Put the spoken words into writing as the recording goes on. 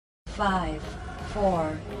5,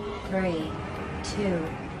 4, 3, 2,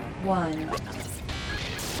 1.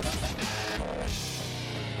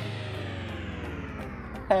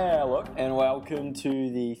 Hello and welcome to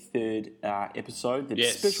the third episode, the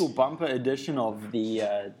special bumper edition of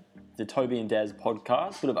the Toby and Daz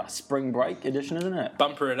podcast. Bit of a spring break edition, isn't it?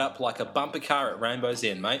 Bumper it up like a bumper car at Rainbow's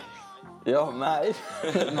End, mate. Yeah, mate.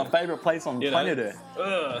 My favourite place on planet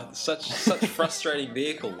Earth. Such frustrating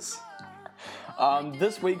vehicles.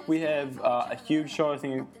 This week we have a huge show, I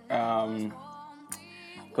think,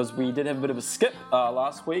 because we did have a bit of a skip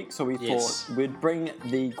last week, so we thought we'd bring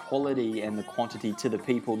the quality and the quantity to the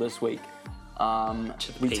people this week.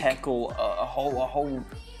 We tackle a whole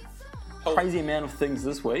crazy amount of things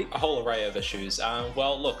this week. A whole array of issues.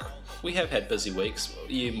 Well, look, we have had busy weeks.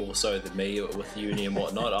 You more so than me with uni and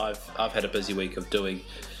whatnot. I've had a busy week of doing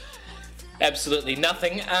absolutely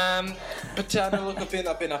nothing. But no, look, I've been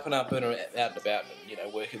up and out and about,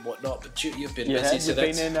 and work and whatnot. But you've been busy.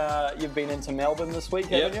 You've been into Melbourne this week,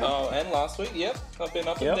 haven't you? Oh, and last week. Yep. I've been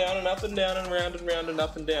up and down and up and down and round and round and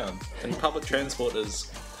up and down. And public transport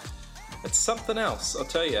it's something else, I'll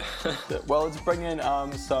tell you. Well, it's bringing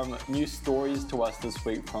some new stories to us this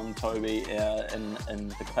week from Toby in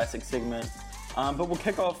the classic segment. But we'll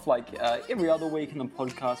kick off like every other week in the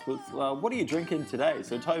podcast with what are you drinking today?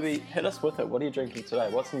 So Toby, hit us with it. What are you drinking today?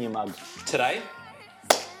 What's in your mug? Today,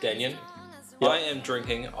 Daniel, I am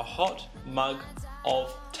drinking a hot mug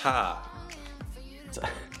of tar.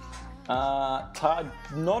 Tar,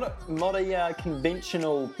 not a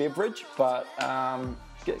conventional beverage, but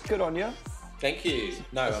good on you. Thank you.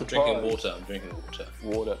 No, I'm drinking water.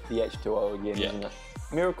 Water, the H2O again, isn't it?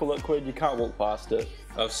 Miracle liquid, you can't walk past it.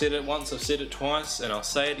 I've said it once, I've said it twice, and I'll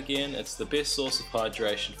say it again. It's the best source of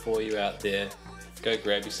hydration for you out there. Go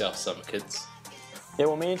grab yourself some, kids. Yeah,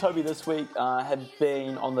 well, me and Toby this week have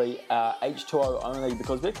been on the H2O only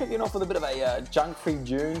because we're kicking off with a bit of a junk-free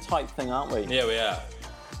June type thing, aren't we? Yeah, we are.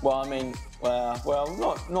 Well, I mean,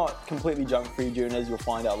 not completely junk-free June, as you'll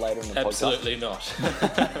find out later in the Absolutely podcast.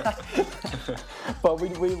 Not. But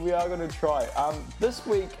we are going to try. This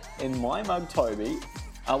week in my mug, Toby,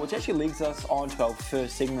 which actually leads us on to our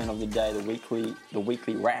first segment of the day, the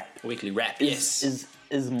weekly wrap. Weekly wrap, yes.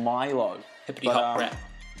 Is Milo. Hippity hop wrap.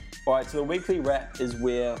 All right, so the weekly wrap is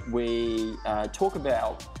where we talk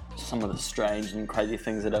about some of the strange and crazy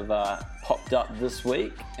things that have popped up this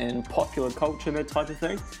week in popular culture, that type of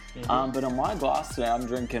thing. Mm-hmm. But in my glass today, I'm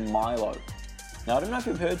drinking Milo. Now, I don't know if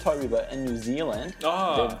you've heard, Toby, but in New Zealand...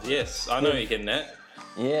 Oh, yes, I know you're getting that.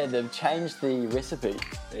 Yeah, they've changed the recipe.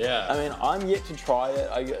 Yeah. I mean, I'm yet to try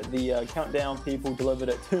it. The Countdown people delivered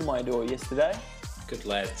it to my door yesterday. Good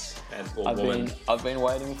lads and women. I've been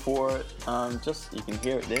waiting for it. You can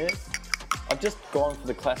hear it there. I've just gone for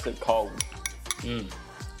the classic cold.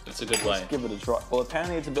 That's a good way. Just give it a try. Well,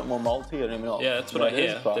 apparently it's a bit more malty. I don't even know. Yeah, that's what I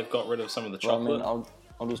hear. They've got rid of some of the chocolate. Well, I mean,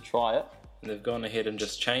 I'll just try it. And they've gone ahead and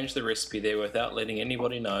just changed the recipe there without letting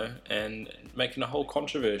anybody know and making a whole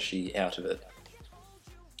controversy out of it.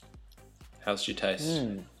 How's your taste?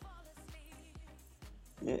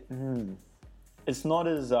 Yeah, It's not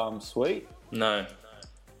as sweet. No.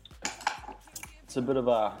 It's a bit of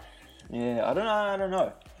a... Yeah, I don't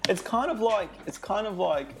know. It's kind of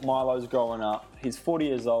like Milo's growing up. He's 40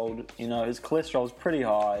 years old. His cholesterol's pretty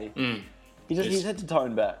high. He's had to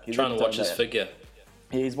tone back. He's trying to watch his figure.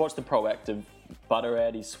 Yeah, he's watched the Proactive butter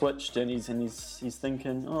ad. He's switched and he's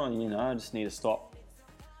thinking, I just need to stop.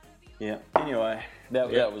 Yeah. Anyway,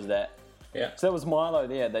 that was that. Yeah. So that was Milo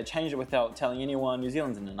there. They changed it without telling anyone. New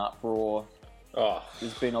Zealand's in an uproar. Oh,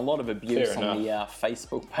 there's been a lot of abuse on the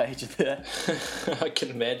Facebook page there. I can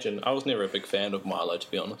imagine. I was never a big fan of Milo, to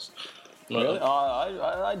be honest. Really?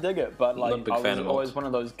 I dig it, but I was always one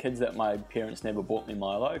of those kids that my parents never bought me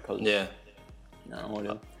Milo because. Yeah. No,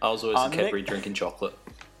 whatever. I was always a Cadbury drinking chocolate.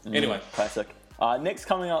 Anyway, classic. Next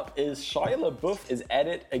coming up is Shia LaBeouf is at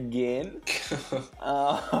it again.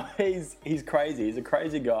 He's crazy. He's a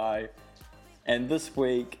crazy guy. And this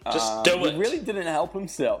week, he really didn't help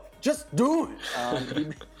himself. Just do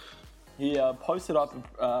it. He posted up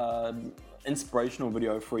an inspirational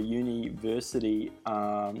video for a university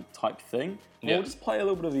type thing. Yeah. We'll just play a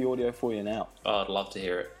little bit of the audio for you now. Oh, I'd love to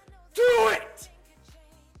hear it. Do it!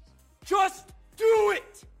 Just do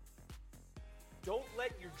it! Don't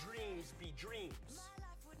let your dreams be dreams.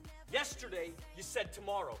 Yesterday, you said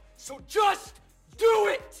tomorrow. So just do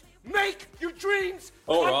it! Make your dreams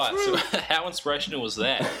All come right, true. so how inspirational was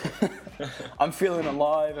that? I'm feeling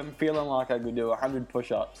alive. I'm feeling like I could do 100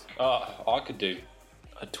 push-ups. I could do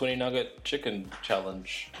a 20 nugget chicken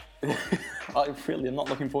challenge. I really am not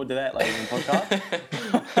looking forward to that later in the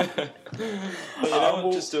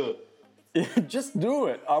podcast. Just do it. Just do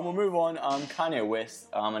it. We'll move on. Kanye West,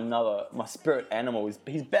 my spirit animal,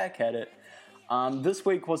 he's back at it. This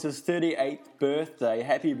week was his 38th birthday.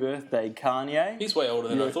 Happy birthday, Kanye. He's way older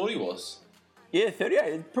than I thought he was. Yeah, 38.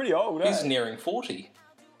 It's pretty old, He's eh? nearing 40.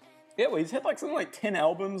 Yeah, well, he's had like something like 10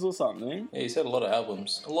 albums or something. Yeah, he's had a lot of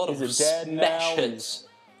albums. A lot of He's a dad smash now. hits.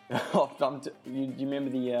 You remember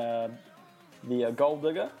the Gold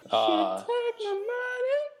Digger? Ah. Take my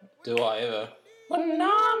money. Do I ever? When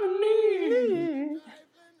I'm in need.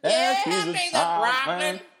 Yeah, she's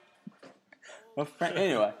a friend.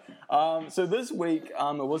 Anyway, so this week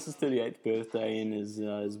it was his 38th birthday, and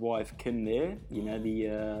his wife Kim there, you know,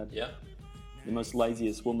 Yeah. the most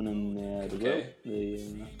laziest woman in the world.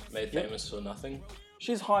 Made famous for nothing.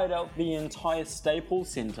 She's hired out the entire Staples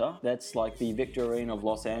Center. That's like the Victor Arena of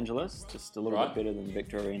Los Angeles, just a little Right. bit better than the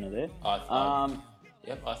Victor Arena there. I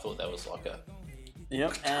thought that was like a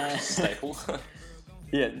Yep. staple.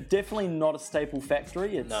 Yeah, definitely not a staple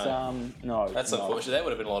factory. It's no. That's no. unfortunate. That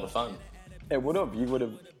would have been a lot of fun. It would have. You would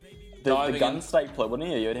have. The Diving gun in- stapler, wouldn't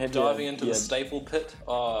you? You'd have Diving your, into the staple pit.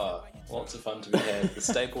 Oh, lots of fun to be had. The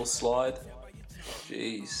staple slide.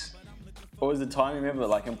 Jeez. What was the time, remember,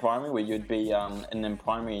 like in primary, where you'd be in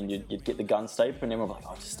primary and you'd get the gun staple, and everyone would be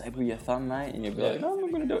like, "Oh, just staple your thumb, mate," and you'd be like, "No, I'm not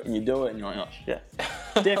going to do it," and you do it, and you're like, "Oh shit!"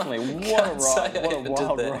 Definitely, what a ride! What a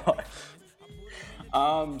wild ride!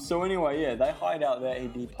 So anyway, yeah, they hide out there.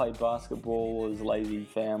 He played basketball with his lazy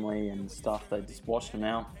family and stuff. They just washed him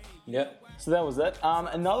out. Yep. So that was it.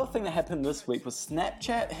 Another thing that happened this week was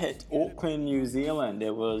Snapchat hit Auckland, New Zealand.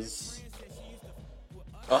 It was.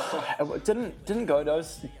 It didn't go down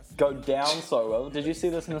so well. Did you see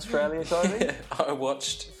this in Australia, Toby? Yeah, I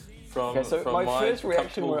watched from. Okay, so from my first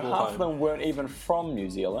reaction were comfortable half home. of them weren't even from New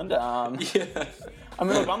Zealand. Yeah. I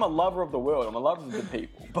mean, look, I'm a lover of the world. I'm a lover of the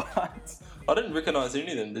people, but I didn't recognise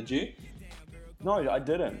any of them. Did you? no, I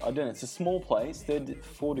didn't. It's a small place.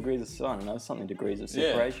 4 degrees of sun, something degrees of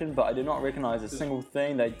separation, but I did not recognise a single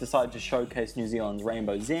thing. They decided to showcase New Zealand's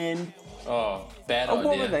Rainbow's End. Oh, bad Oh, idea.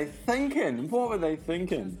 what were they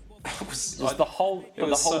thinking? It was, Just the whole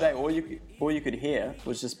so- day, all you could hear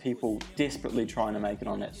was just people desperately trying to make it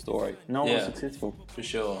on that story. No one was Yeah. successful. for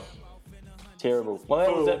sure. Terrible. Well,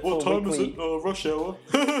 that was it for weekly. Rush hour.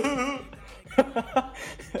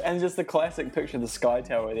 And just the classic picture of the Sky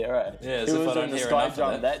Tower there, right? Yeah, as Who if was I don't doing the hear Sky enough of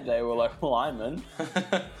Jump that. that day? We're like, well, I'm in.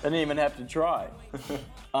 Didn't even have to try.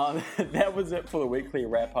 That was it for the weekly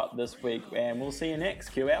wrap up this week, and we'll see you next.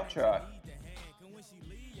 Cue outro.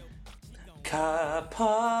 Ka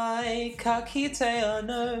pai ka kite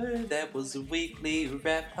ano. That was a weekly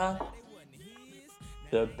wrap up.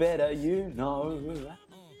 The better you know.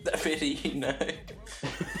 The better you know.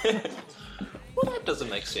 Well, that doesn't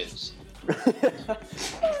make sense.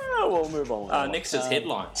 We'll move on. Next is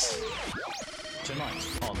headlines. Tonight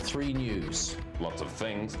on 3 News. Lots of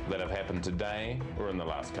things that have happened today or in the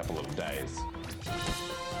last couple of days.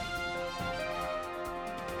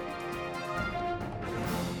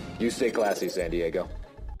 You stay classy, San Diego.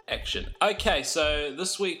 Action. Okay, so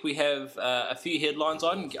this week we have a few headlines.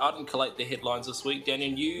 I didn't collate the headlines this week,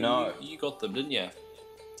 Daniel. You got them, didn't you?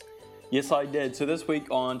 Yes, I did. So this week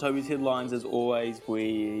on Toby's Headlines, as always, this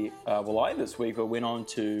week we went on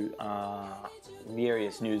to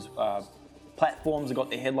various news platforms that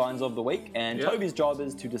got the headlines of the week, and Yep. Toby's job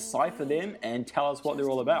is to decipher them and tell us what they're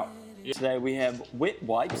all about. Today we have wet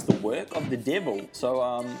wipes, the work of the devil.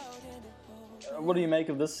 So, what do you make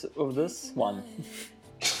of this one?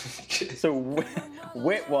 So,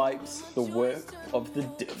 wet wipes, the work of the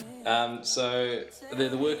devil. So they're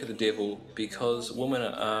the work of the devil because women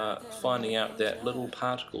are finding out that little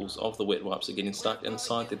particles of the wet wipes are getting stuck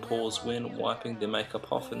inside their pores when wiping their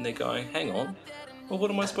makeup off, and they're going, hang on, well,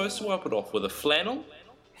 what am I supposed to wipe it off with, a flannel?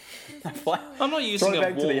 I'm not using a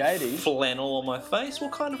Throwback to the warm 80s. flannel on my face.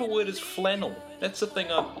 What kind of a word is flannel? That's the thing.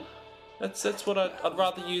 That's what I'd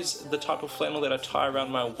rather use the type of flannel that I tie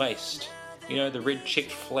around my waist. You know, the red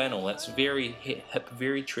checked flannel. That's very hip,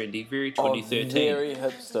 very trendy, very 2013. Very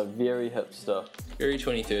hipster, very hipster. Very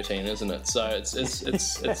 2013, isn't it? So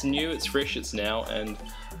it's new, it's fresh, it's now, and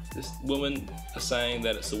this women are saying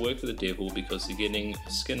that it's the work of the devil because they're getting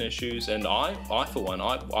skin issues. And I for one,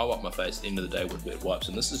 I wipe my face at the end of the day with wet wipes,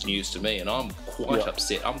 and this is news to me, and I'm quite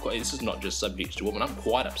upset. This is not just subject to women. I'm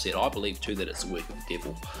quite upset. I believe too that it's the work of the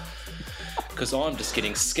devil. Because I'm just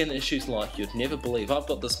getting skin issues like you'd never believe. I've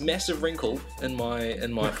got this massive wrinkle in my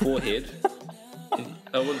forehead.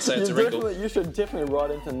 I wouldn't say it's a wrinkle. You should definitely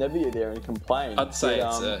write into Nivea there and complain. I'd say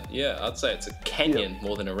that, I'd say it's a canyon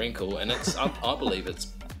more than a wrinkle, and I believe it's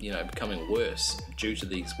becoming worse due to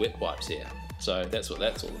these wet wipes here. So that's what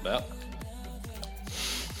that's all about.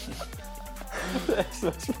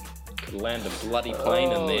 Could land a bloody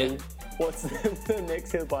plane in there. What's the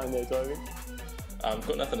next headline there, Toby? I've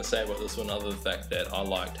got nothing to say about this one other than the fact that I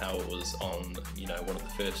liked how it was on, one of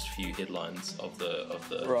the first few headlines of the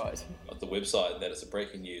Right. of the website. That it's a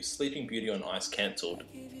breaking news: Sleeping Beauty on Ice cancelled.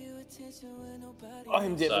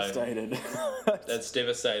 I'm devastated. That's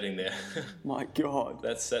devastating. There, My God.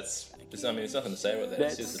 that's. I mean, there's nothing to say about that.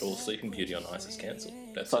 It says that all Sleeping Beauty on Ice is cancelled.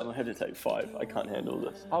 That's So it. I have to take 5. I can't handle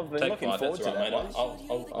this. I've been Take looking 5. forward That's to right, that mate.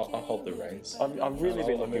 one. I'll hold the reins. I've really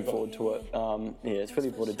been I'll looking move on. forward to it. Yeah, it's really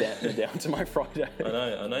brought it down to my Friday.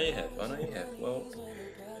 I know you have. Well,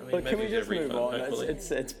 I mean, But can maybe we get a just move refund, on? hopefully.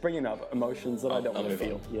 It's bringing up emotions that I don't I'll want to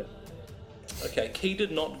move feel. on. Yeah. Okay, Key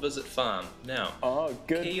did not visit farm. Now, Oh,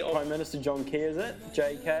 good. Key of- Prime Minister John Key, is it?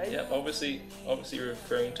 JK? yep, obviously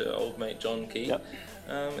referring to old mate John Key. Yep.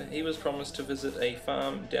 He was promised to visit a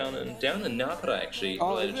farm down in Napara, actually, Oh,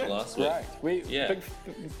 related is to it? last week. Right. We Yeah.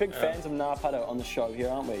 big fans of Napata on the show here,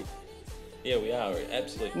 aren't we? Yeah, we are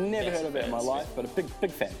absolutely. Never heard massive of it in my fans. life, but a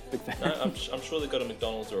big fan. Big fan. No, I'm sure they've got a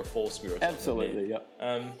McDonald's or a Foursquare or something. Absolutely, there.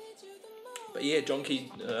 yeah. But yeah, John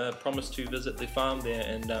Key promised to visit the farm there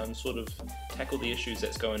and sort of tackle the issues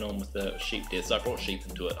that's going on with the sheep deaths. I brought sheep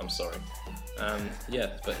into it. I'm sorry. Yeah,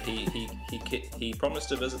 but he promised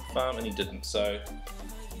to visit the farm and he didn't. So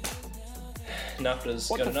NAPTA's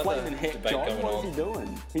What got the another flaming heck, debate John? going What on. is he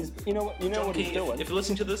doing? You know John what Key, he's doing. if you're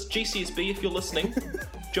listening to this, GCSB, if you're listening,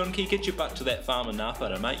 John Key, get your butt to that farm in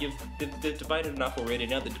Napata, mate. They've debated enough already.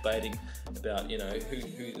 Now they're debating about who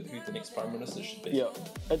the next prime minister should be. Yeah,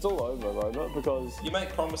 it's all over, Robert, because You make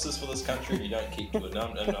promises for this country and you don't keep to it,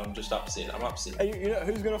 and I'm just upset. I'm upset. and you know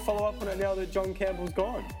who's going to follow up on it now that John Campbell's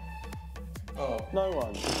gone? Oh, No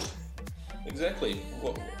one. exactly.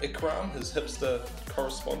 What, Ikram, his hipster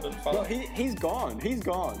correspondent father? No, he's gone. He's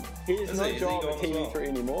gone. He has Is no he? Is he job gone at as well? TV3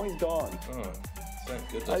 anymore. He's gone. Oh, thank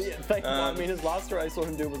goodness. Yeah, I mean, his last story I saw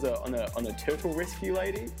him do was on a turtle rescue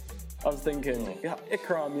lady. I was thinking, yeah,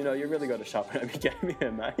 Ikram, you really got to sharpen up your game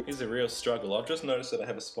here, mate. He's a real struggle. I've just noticed that I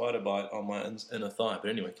have a spider bite on my inner thigh, but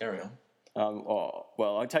anyway, carry on.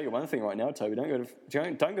 Well, I'll tell you one thing right now, Toby.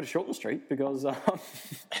 Don't go to Shorten Street because I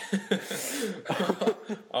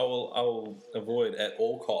will avoid at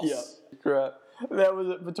all costs. yeah, great. That was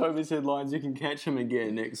it for Toby's headlines. You can catch him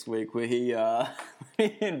again next week where he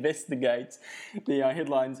he investigates the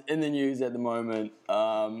headlines in the news at the moment.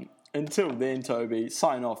 Until then, Toby,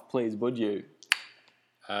 sign off, please, would you?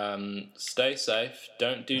 Stay safe.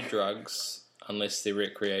 Don't do drugs unless they're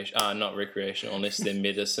not recreational, unless they're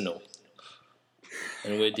medicinal.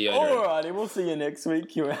 And we're deodorant. Alrighty, we'll see you next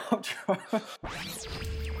week. Your outro.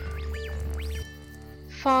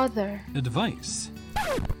 Father. Advice.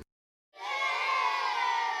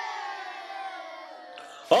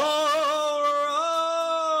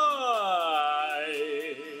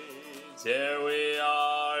 Alright, here we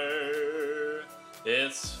are.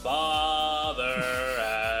 It's Father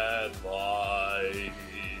Advice.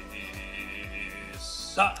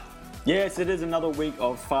 Yes, it is another week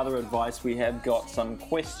of Father Advice. We have got some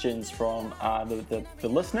questions from the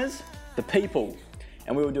listeners, the people,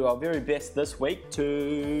 and we will do our very best this week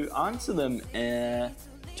to answer them.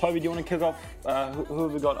 Toby, do you want to kick off? Who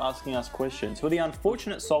have we got asking us questions? Who are the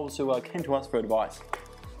unfortunate souls who came to us for advice?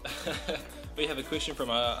 We have a question from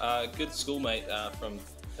a good schoolmate from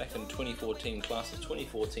back in 2014, class of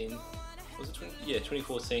 2014. Was it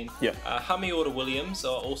 2014? Yeah. Hamiota Williams,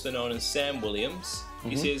 also known as Sam Williams.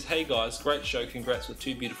 He says, "Hey guys, great show. Congrats with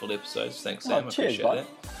 2 beautiful episodes. Thanks, Sam. I cheers, appreciate bud. that.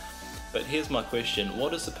 But here's my question.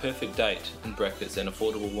 What is the perfect date, in brackets, an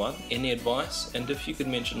affordable one? Any advice? And if you could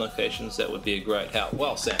mention locations, that would be a great help."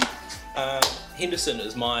 Well, Sam, Henderson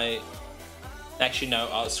is my... Actually, no,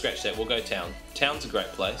 I'll scratch that. We'll go Town. Town's a great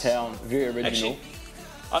place. Town, very original.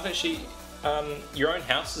 Actually, your own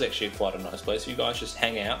house is actually quite a nice place. You guys just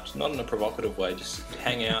hang out, not in a provocative way, just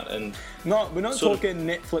hang out and... No, we're not sort of- talking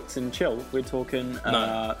Netflix and chill. We're talking...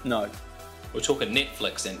 no. We're talking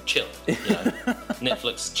Netflix and chill,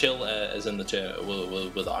 Netflix chill as in the chair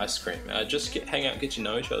with ice cream. Just hang out, get to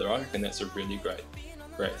know each other. I reckon that's a really great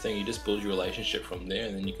thing. You just build your relationship from there,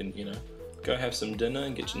 and then you can, go have some dinner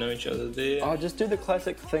and get to know each other there. Oh, just do the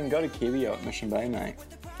classic thing. Go to Kiwio at Mission Bay, mate.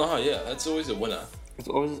 Oh yeah, that's always a winner. It's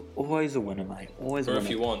always a winner, mate. Always a Or winner.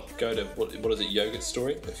 if you want, go to, what is it, Yogurt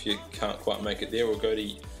Story, if you can't quite make it there, or go to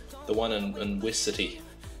the one in West City.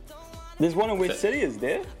 There's one in West City, is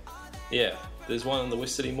there? Yeah, there's one in the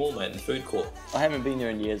West City Mall, mate, in the food court. I haven't been there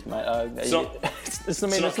in years, mate. It's not- it's not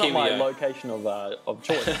my Kiwio. location of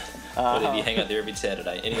choice. Whatever, you hang out there every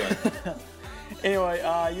Saturday. Anyway,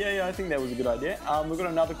 yeah, I think that was a good idea. We've got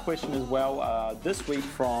another question as well this week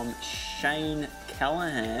from Shane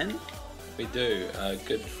Callahan. We do, a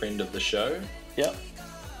good friend of the show. Yep.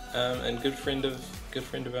 and good friend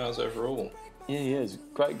of ours overall. Yeah, he is.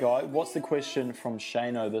 Great guy. What's the question from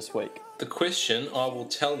Shano this week? The question I will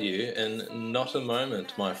tell you in not a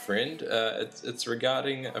moment, my friend. It's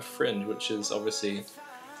regarding a friend, which is obviously,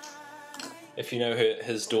 if you know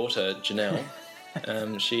his daughter Janelle,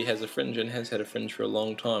 she has a fringe and has had a fringe for a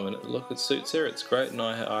long time, and it suits her. It's great, and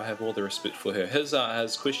I have all the respect for her. His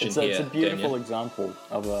question here, It's a beautiful Daniel. example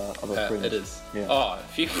of a fringe. It is. Yeah. Oh,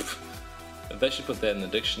 if they should put that in the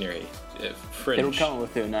dictionary. Fringe. It'll come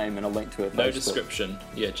with her name and a link to her Facebook. No description.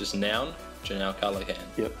 Yeah, just noun. Janelle Callaghan.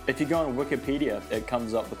 Yep. If you go on Wikipedia, it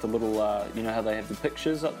comes up with the little, you know how they have the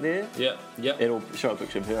pictures up there? Yep. It'll show a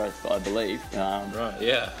picture of her, I believe. Right.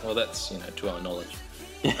 Yeah. Well, that's to our knowledge.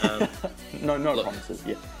 No promises.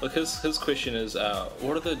 Yeah. Look, his question is,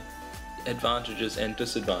 what are the advantages and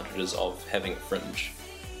disadvantages of having a fringe?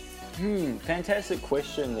 Fantastic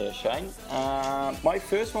question there, Shane. My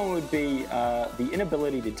first one would be the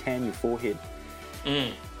inability to tan your forehead.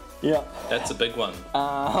 Yeah. That's a big one.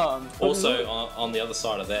 Also, on the other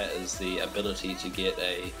side of that is the ability to get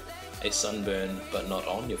a sunburn, but not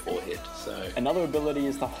on your forehead. So another ability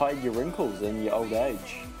is to hide your wrinkles in your old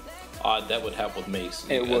age. That would help with me.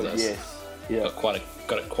 It would, yes. Yeah.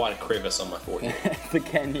 Got quite a crevice on my forehead. the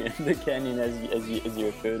canyon as you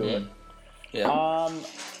refer to it. Yeah.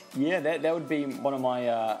 Yeah, that would be one of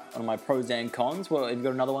my pros and cons. Well, have you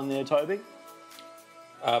got another one there, Toby?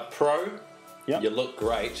 Pro. Yeah. You look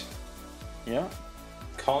great. Yeah.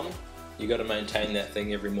 Con. You got to maintain that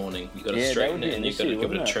thing every morning. You got to Yeah, straighten that would it be and an you got to issue, give it a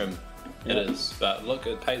wouldn't it? trim. Yeah. It is, but look,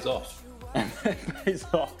 it pays off. It pays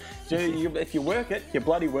off. If you work it, you're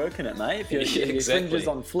bloody working it, mate. If your Exactly. fringe is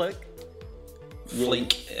on flick.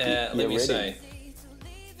 Fleek. Let me ready. say.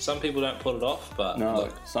 Some people don't pull it off, but No,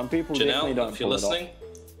 look, some people definitely Janelle, don't if you're pull it off. listening,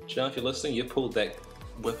 Janelle, if you're listening, you pulled that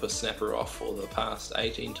whippersnapper off for the past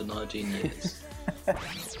 18 to 19 years.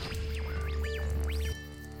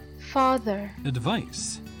 Father.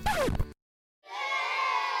 Advice.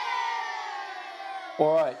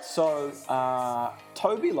 All right, so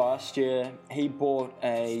Toby last year, he bought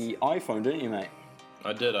a iPhone, didn't you, mate?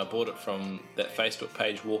 I did. I bought it from that Facebook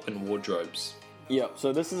page, Walk-in Wardrobes. Yep,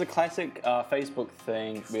 so this is a classic Facebook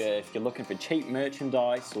thing where if you're looking for cheap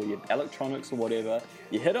merchandise or your electronics or whatever,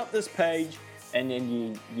 you hit up this page and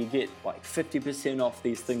then you get like 50% off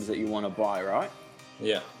these things that you want to buy, right?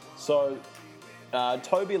 Yeah. So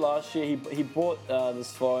Toby last year, he bought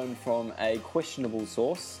this phone from a questionable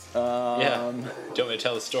source. Yeah. Do you want me to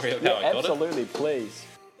tell the story of how I got absolutely, please.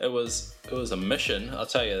 it? It was a mission, I'll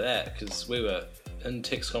tell you that, because we were in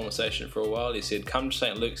text conversation for a while. He said, come to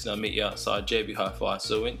St. Luke's and I'll meet you outside JB Hi-Fi.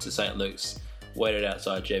 So we went to St. Luke's, waited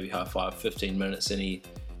outside JB Hi-Fi 15 minutes, and he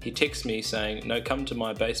texted me saying, no, come to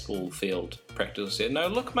my baseball field practice. I said, no,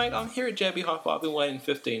 look, mate, I'm here at JB Hi-Fi. I've been waiting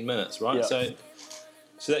 15 minutes, right? Yeah.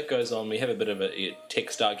 So that goes on. We have a bit of a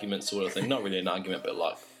text argument sort of thing. Not really an argument, but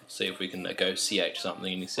like, see if we can go CH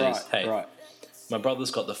something. And he says, hey, my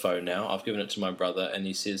brother's got the phone now. I've given it to my brother, and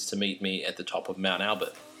he says to meet me at the top of Mount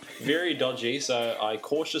Albert. Very dodgy, so I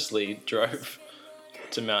cautiously drove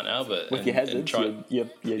to Mount Albert. With your hazards, you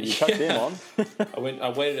chucked them on. I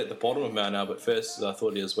waited at the bottom of Mount Albert first because I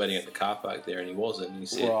thought he was waiting at the car park there, and he wasn't. And he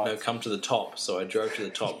said, no, come to the top. So I drove to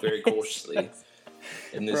the top very cautiously.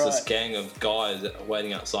 And there's this gang of guys that are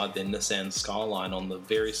waiting outside their Nissan Skyline on the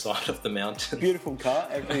very side of the mountain. Beautiful car,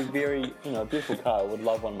 actually very, beautiful car. I would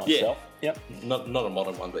love one myself. Yeah. Yep. Not a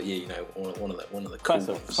modern one, but one of the cool classic,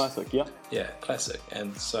 ones. Classic, yeah. Yeah, classic.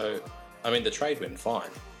 And so, I mean, the trade went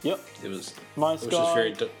fine. Yep. It was nice it was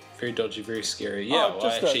guy. just very dodgy, very scary. Yeah,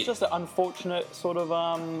 just an unfortunate sort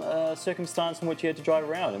of circumstance in which he had to drive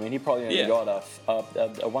around. I mean, he probably only got a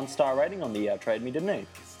 1-star rating on the Trade Me, didn't he?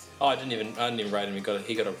 Oh, I didn't even rate him.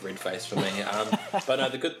 He got a red face for me. But no,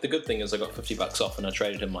 the good thing is I got $50 off, and I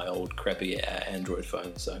traded him my old crappy Android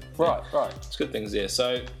phone. So right, it's good things there.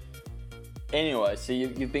 So anyway, so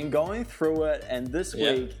you've been going through it, and this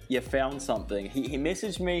week you found something. He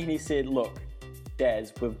messaged me and he said, "Look,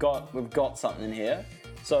 Daz, we've got something here."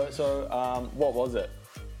 So what was it?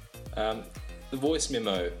 The voice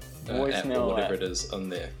memo app or whatever it is on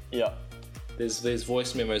there. Yeah. There's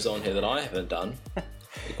voice memos on here that I haven't done.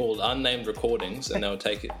 They're called unnamed recordings, and they'll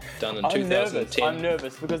take it done in 2010. I'm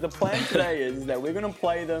nervous because the plan today is that we're going to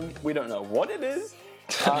play them. We don't know what it is.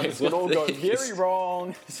 It's going to all go very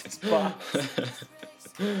wrong. But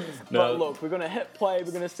look, we're going to hit play.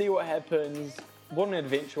 We're going to see what happens. What an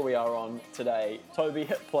adventure we are on today. Toby,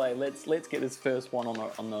 hit play. Let's get this first one on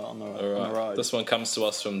the road. This one comes to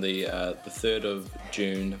us from the 3rd of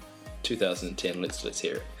June, 2010. Let's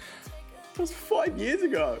hear it. It was 5 years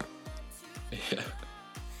ago. Yeah.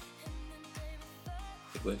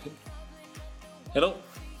 Working. Hello.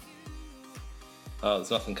 Oh,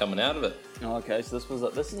 there's nothing coming out of it. Oh, okay, so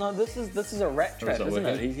this is a rat trap, not isn't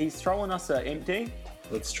it? working? He's throwing us empty.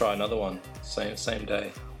 Let's try another one. Same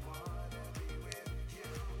day.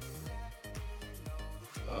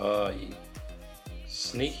 Oh, you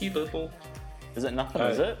sneaky little. Is it nothing? Oh,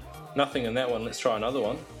 Is it? Nothing in that one. Let's try another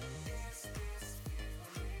one.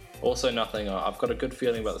 Also nothing. I've got a good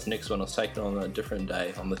feeling about this next one. I was taken on a different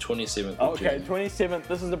day, on the 27th of Okay, June. 27th.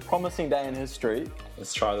 This is a promising day in history.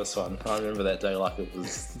 Let's try this one. I remember that day like it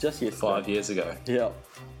was Just yesterday. 5 years ago. Yeah.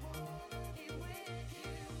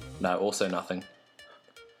 No, also nothing.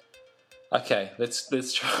 Okay, let's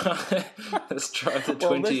try let's try the 20th.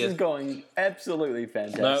 Well, this is going absolutely No,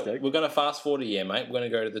 fantastic. we're going to fast forward a year, mate. We're going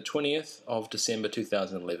to go to the 20th of December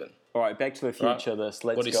 2011. All right, Back to the Future. This.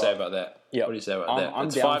 Let's What do you go. say about that? Yeah. What do you say about that? I'm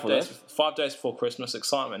It's down 5 for days. this. 5 days before Christmas.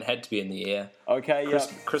 Excitement had to be in the air. Okay, yeah.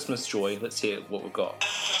 Christmas joy. Let's hear what we've got.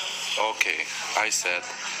 Okay, I said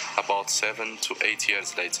about 7 to 8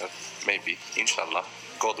 years later, maybe, inshallah,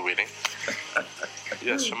 God willing.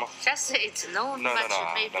 Yes, Shema. Just say it's no, No, but no,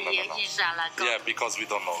 no, maybe no, no, no, no. inshallah. God. Yeah, because we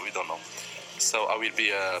don't know. So I will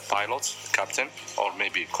be a pilot, captain, or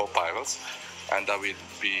maybe co-pilot, and I will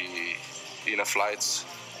be in a flight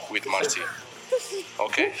with my team.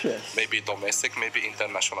 Okay? Gorgeous. Maybe domestic, maybe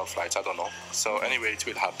international flight, I don't know. So anyway, it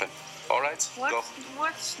will happen. All right? Go.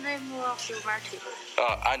 What's the name of your market?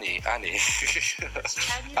 Annie. Anu.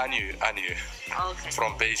 Okay.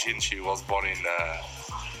 From Beijing, she was born in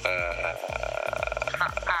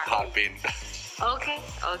Harbin. Okay.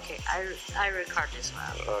 I record this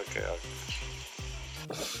one. Okay.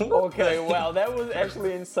 Okay, wow, that was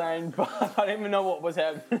actually insane, but I didn't even know what was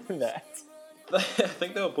happening in that. I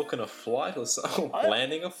think they were booking a flight or something.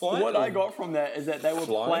 Landing a flight? What I got from that is that they were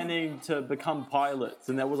Flying? planning to become pilots,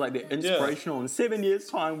 and that was like the inspirational. In 7 years'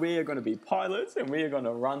 time, we are going to be pilots, and we are going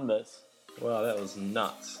to run this. Wow, that was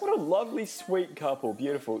nuts. What a lovely, sweet couple.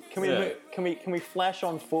 Beautiful. Can we Yeah. can we flash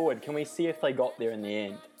on forward? Can we see if they got there in the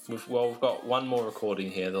end? We've got one more recording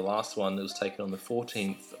here. The last one that was taken on the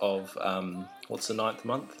 14th of, what's the 9th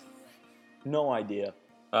month? No idea.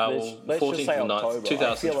 Well, let's just say of the 9th, October. I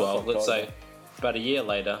feel it's 2012. Let's say October. about a year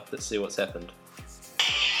later. Let's see what's happened.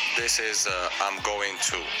 This is I'm going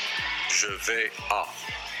to. Je vais à.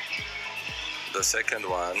 The second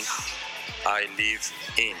one, I live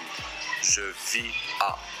in. Je vis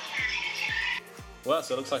à. Well,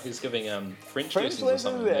 so it looks like he's giving French French lessons or lessons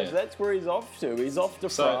something. there. Yeah. That's where he's off to. He's off to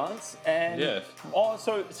So, France, and yeah.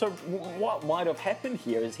 so what might have happened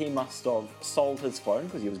here is he must have sold his phone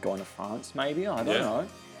because he was going to France. Maybe I don't Yeah. know.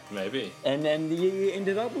 Maybe. And then he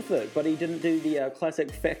ended up with it, but he didn't do the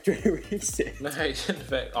classic factory reset. No, in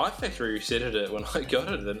fact, I factory resetted it when I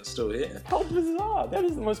got it, and it's still here. How bizarre! That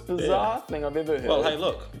is the most bizarre thing I've ever heard. Well, hey,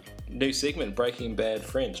 look, new segment, Breaking Bad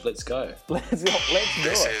French. Let's go. let's do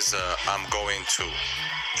This it. is I'm going to.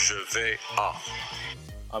 Je vais à.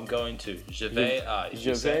 I'm going to. Je vais à.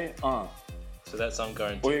 Je vais un. So that's I'm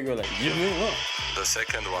going Or to. you go like je vais un. The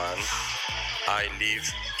second one, I live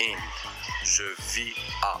in. Je vis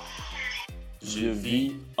à. Je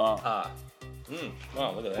vis un. Ah.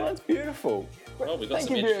 Wow, look at Well, that. that's beautiful. Well, we got Thank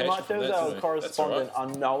some you very education much. from That was that, our didn't we? correspondent That's all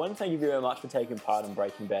right. unknown. Thank you very much for taking part in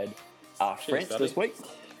Breaking Bad French buddy. this week.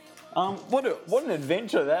 What an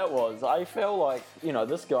adventure that was. I feel like,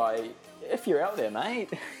 this guy, if you're out there, mate,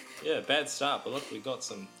 Yeah, bad start, but look, we got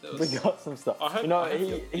some. we got some stuff. I hope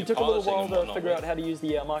he you're took a little piloting while and to whatnot, figure out mate. how to use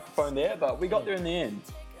the microphone there, but we got there in the end.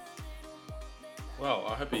 Well,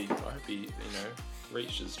 I hope he,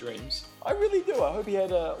 reached his dreams. I really do. I hope he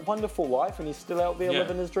had a wonderful life and he's still out there Yeah.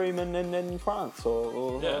 living his dream in France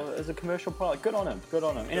or Yeah. as a commercial pilot. Good on him. Good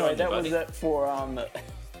on him. Anyway, on you, that was buddy. it for, I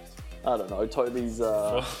don't know, Toby's...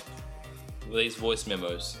 These voice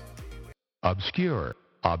memos. Obscure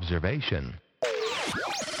observation.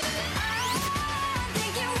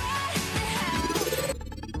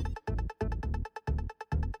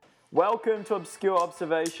 Welcome to Obscure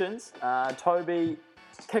Observations. Toby,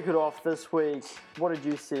 kick it off this week. What did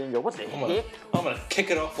you see and go, what the heck? I'm going to kick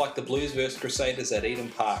it off like the Blues vs Crusaders at Eden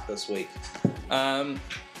Park this week.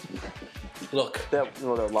 Look. That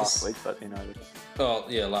was last week, but Oh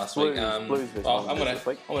yeah, last week. Blues versus I'm Highlanders this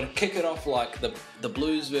week. gonna kick it off like the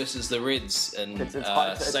Blues versus the Reds in It's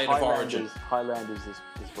State of Origin. Highlanders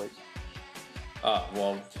this week.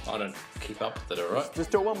 Well, I don't keep up with it, alright? Just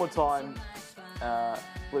do it one more time.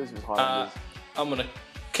 Blues versus Highlanders. I'm gonna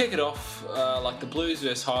kick it off like the Blues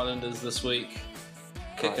versus Highlanders this week,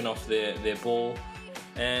 kicking off their ball,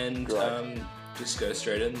 and just go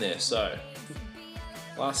straight in there. So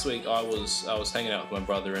last week I was hanging out with my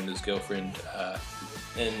brother and his girlfriend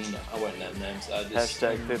in, I won't name names.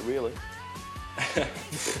 Hashtag third wheeler.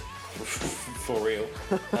 For real.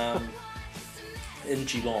 in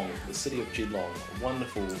Geelong, the city of Geelong. A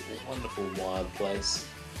wonderful, wonderful wild place.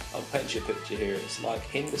 I'll paint you a picture here. It's like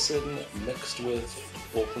Henderson mixed with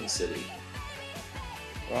Auckland City.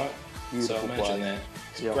 Right? Beautiful so imagine place. that.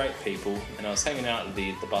 It's Yep. great people. And I was hanging out at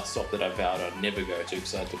the bus stop that I vowed I'd never go to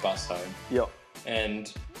because I had to bus home. Yep.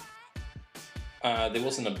 And there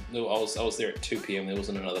wasn't I was there at 2 p.m. There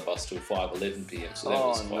wasn't another bus till 5:11 p.m. So that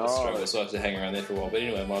was quite a struggle. So I had to hang around there for a while. But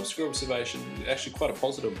anyway, my obscure observation, actually quite a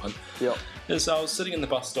positive one, Yep. is I was sitting in the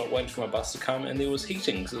bus stop waiting for my bus to come, and there was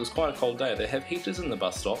heating because it was quite a cold day. They have heaters in the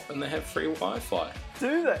bus stop, and they have free Wi-Fi.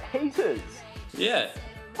 Do the heaters? Yeah.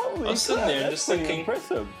 Holy I was sitting there and that's just pretty thinking,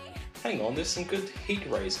 impressive. hang on, there's some good heat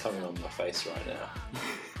rays coming on my face right now.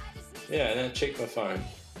 Yeah, and then I checked my phone,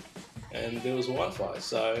 and there was Wi-Fi,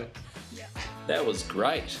 so that was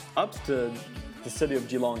great. Up to the City of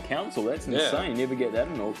Geelong Council, that's insane. You never get that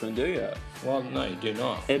in Auckland, do you? Well, no, you do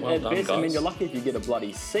not. At Well done, best, guys. I mean, you're lucky if you get a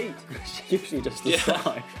bloody seat. Usually just the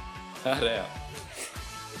side. Hard out.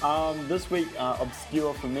 This week,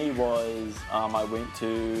 obscure for me was I went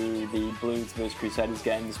to the Blues vs Crusaders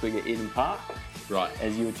game this week at Eden Park. Right.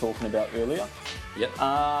 As you were talking about earlier. Yep.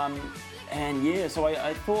 And yeah, so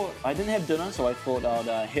I thought, I didn't have dinner, so I thought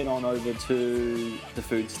I'd head on over to the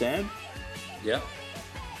food stand. Yep.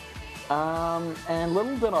 And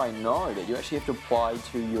little did I know that you actually have to apply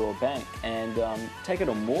to your bank and take out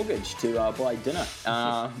a mortgage to buy dinner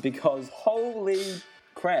because holy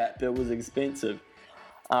crap, it was expensive.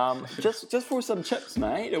 Just for some chips,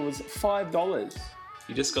 mate, it was $5.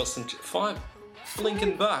 You just got some $5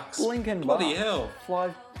 blinking bucks. Blinking Bloody bucks. hell.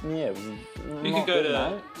 Yeah, it was You not could go good, to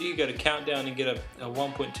mate. you could go to Countdown and get a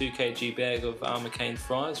 1.2 kg bag of McCain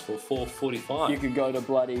fries for $4.45. You could go to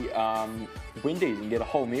bloody Wendy's and get a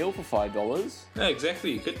whole meal for $5. No,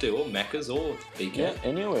 exactly. You could do or Macca's or BK. Yeah,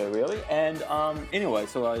 anywhere really. And anyway,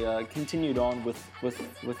 so I continued on with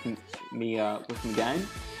me game.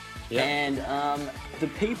 Yeah. And the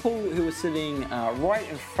people who were sitting right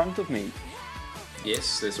in front of me.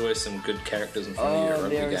 Yes, there's always some good characters in front of you at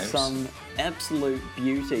rugby there are games. some absolute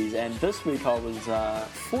beauties. And this week I was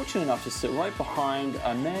fortunate enough to sit right behind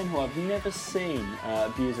a man who I've never seen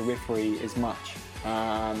abuse a referee as much.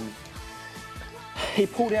 He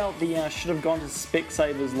pulled out the should have gone to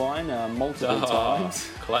Specsavers line multiple times.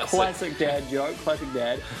 Classic dad joke, classic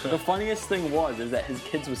dad. The funniest thing was is that his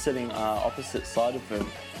kids were sitting opposite side of him.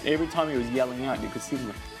 Every time he was yelling out, you could see them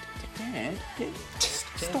like, Dad,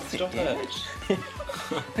 stop it, Dad.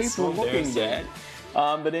 People So were looking, embarrassing. Dad.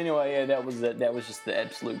 But anyway, yeah, that was it. That was just the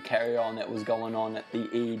absolute carry-on that was going on at the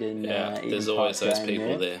Eden. Yeah, Eden there's Park always those game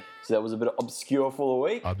people there. So that was a bit of obscure for the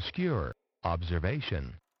week. Obscure.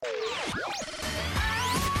 Observation.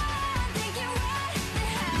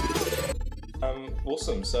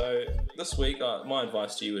 Awesome. So this week, my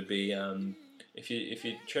advice to you would be, if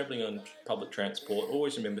you're travelling on public transport,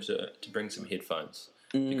 always remember to bring some headphones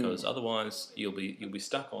because otherwise you'll be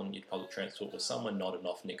stuck on your public transport with someone nodding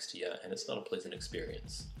off next to you, and it's not a pleasant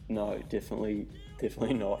experience. No, definitely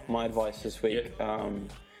not. My advice this week to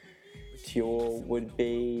you all would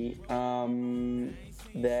be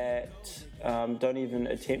that don't even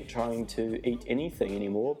attempt trying to eat anything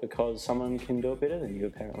anymore because someone can do it better than you,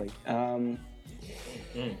 apparently.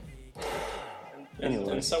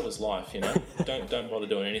 Anyway. And so is life, you know. don't bother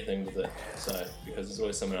doing anything with it. So because there's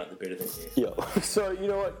always someone out there better than you. Yeah. So you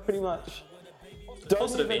know what? Pretty much. Don't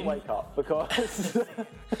Positive even end. wake up because.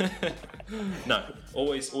 No,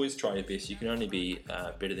 always try your best. You can only be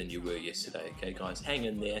better than you were yesterday. Okay, guys, hang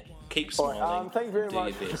in there. Keep All smiling. right, thank you very do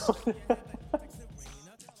much. your best.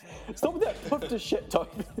 Stop with that put to shit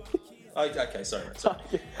talk. Okay, sorry.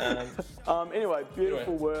 Anyway,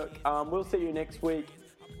 beautiful work. We'll see you next week.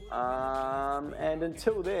 And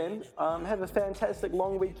until then, have a fantastic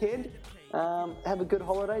long weekend. Have a good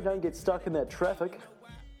holiday. Don't get stuck in that traffic.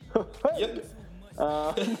 Yep.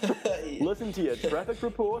 Listen to your traffic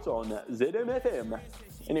report on ZMFM.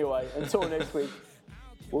 Anyway, until next week,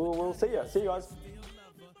 we'll see you. See you guys.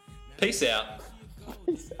 Peace out.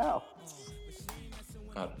 Peace out.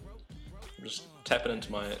 I'm just tapping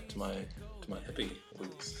into my hippie.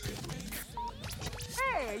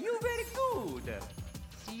 Hey, you very good.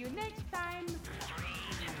 See you next time.